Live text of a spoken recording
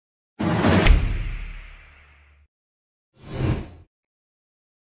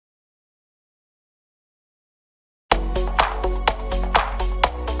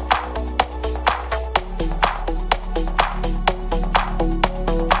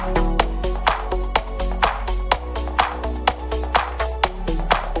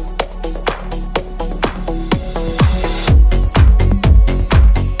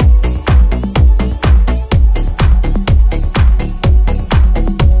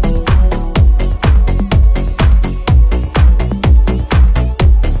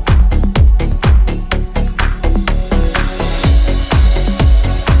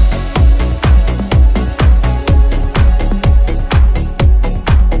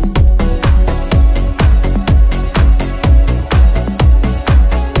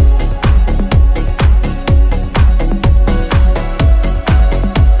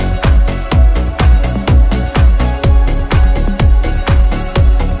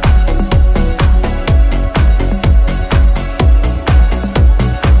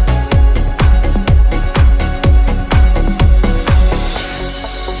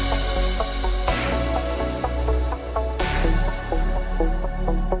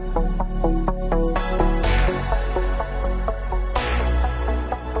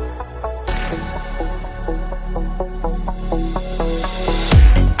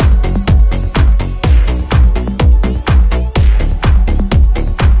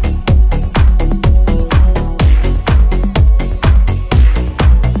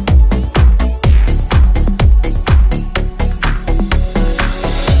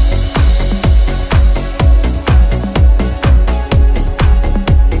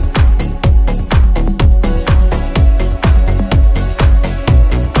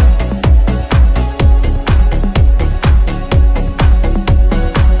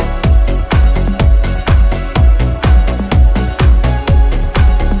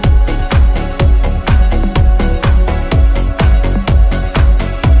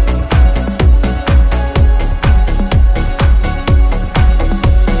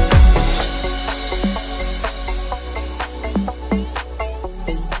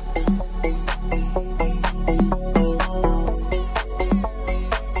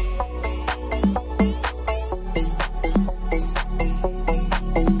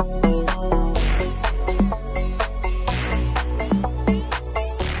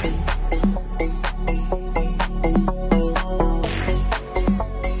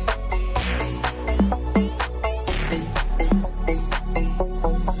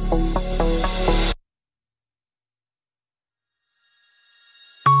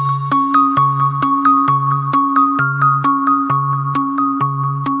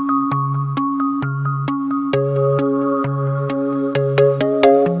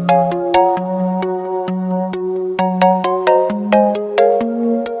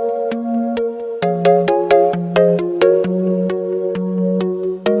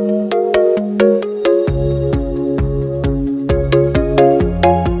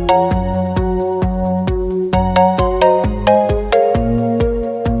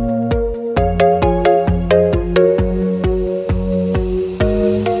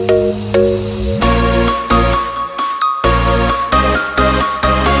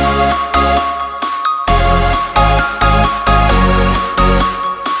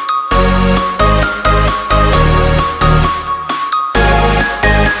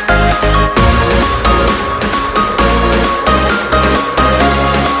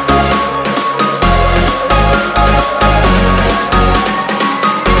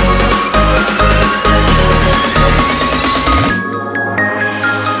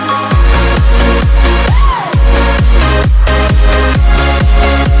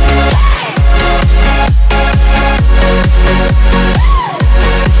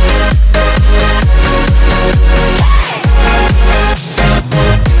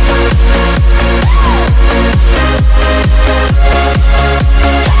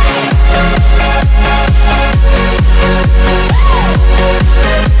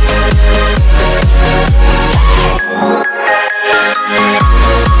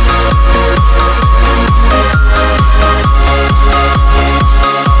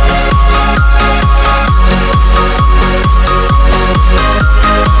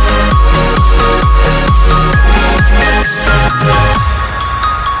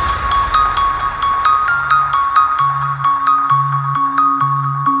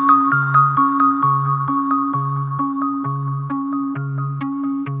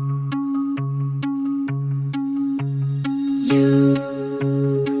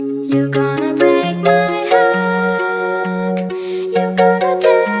You're gonna break my heart. You're gonna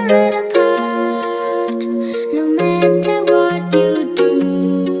tear it apart. No matter what you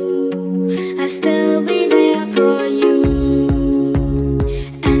do, I'll still be there for you.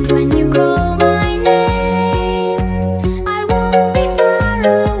 And when you call my name, I won't be far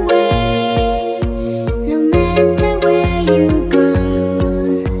away. No matter where you go,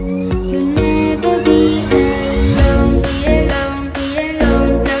 you'll never be alone. Be alone, be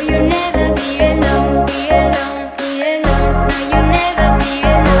alone. No, you'll never be alone. Be alone, be alone. No, you'll never be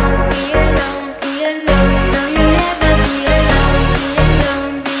alone. Be alone, be alone. No, you'll never be alone. Be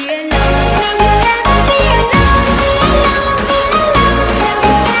alone, be alone. No, you'll never be alone. Be alone, be alone. No, you'll never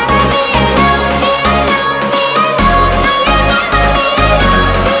be alone.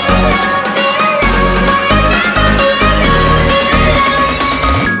 Be alone,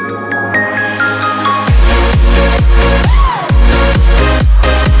 be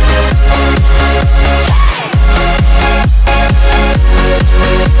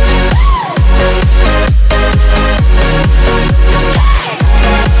alone. No, you'll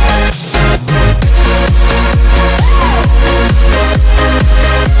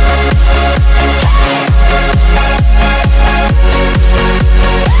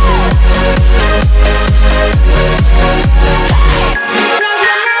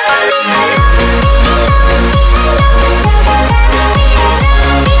never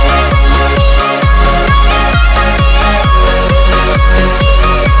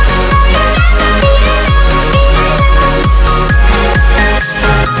be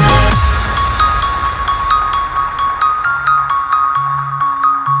alone.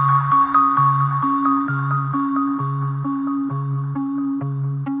 Be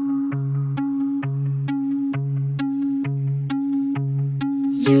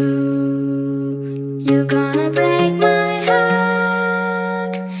alone, be you're gonna break my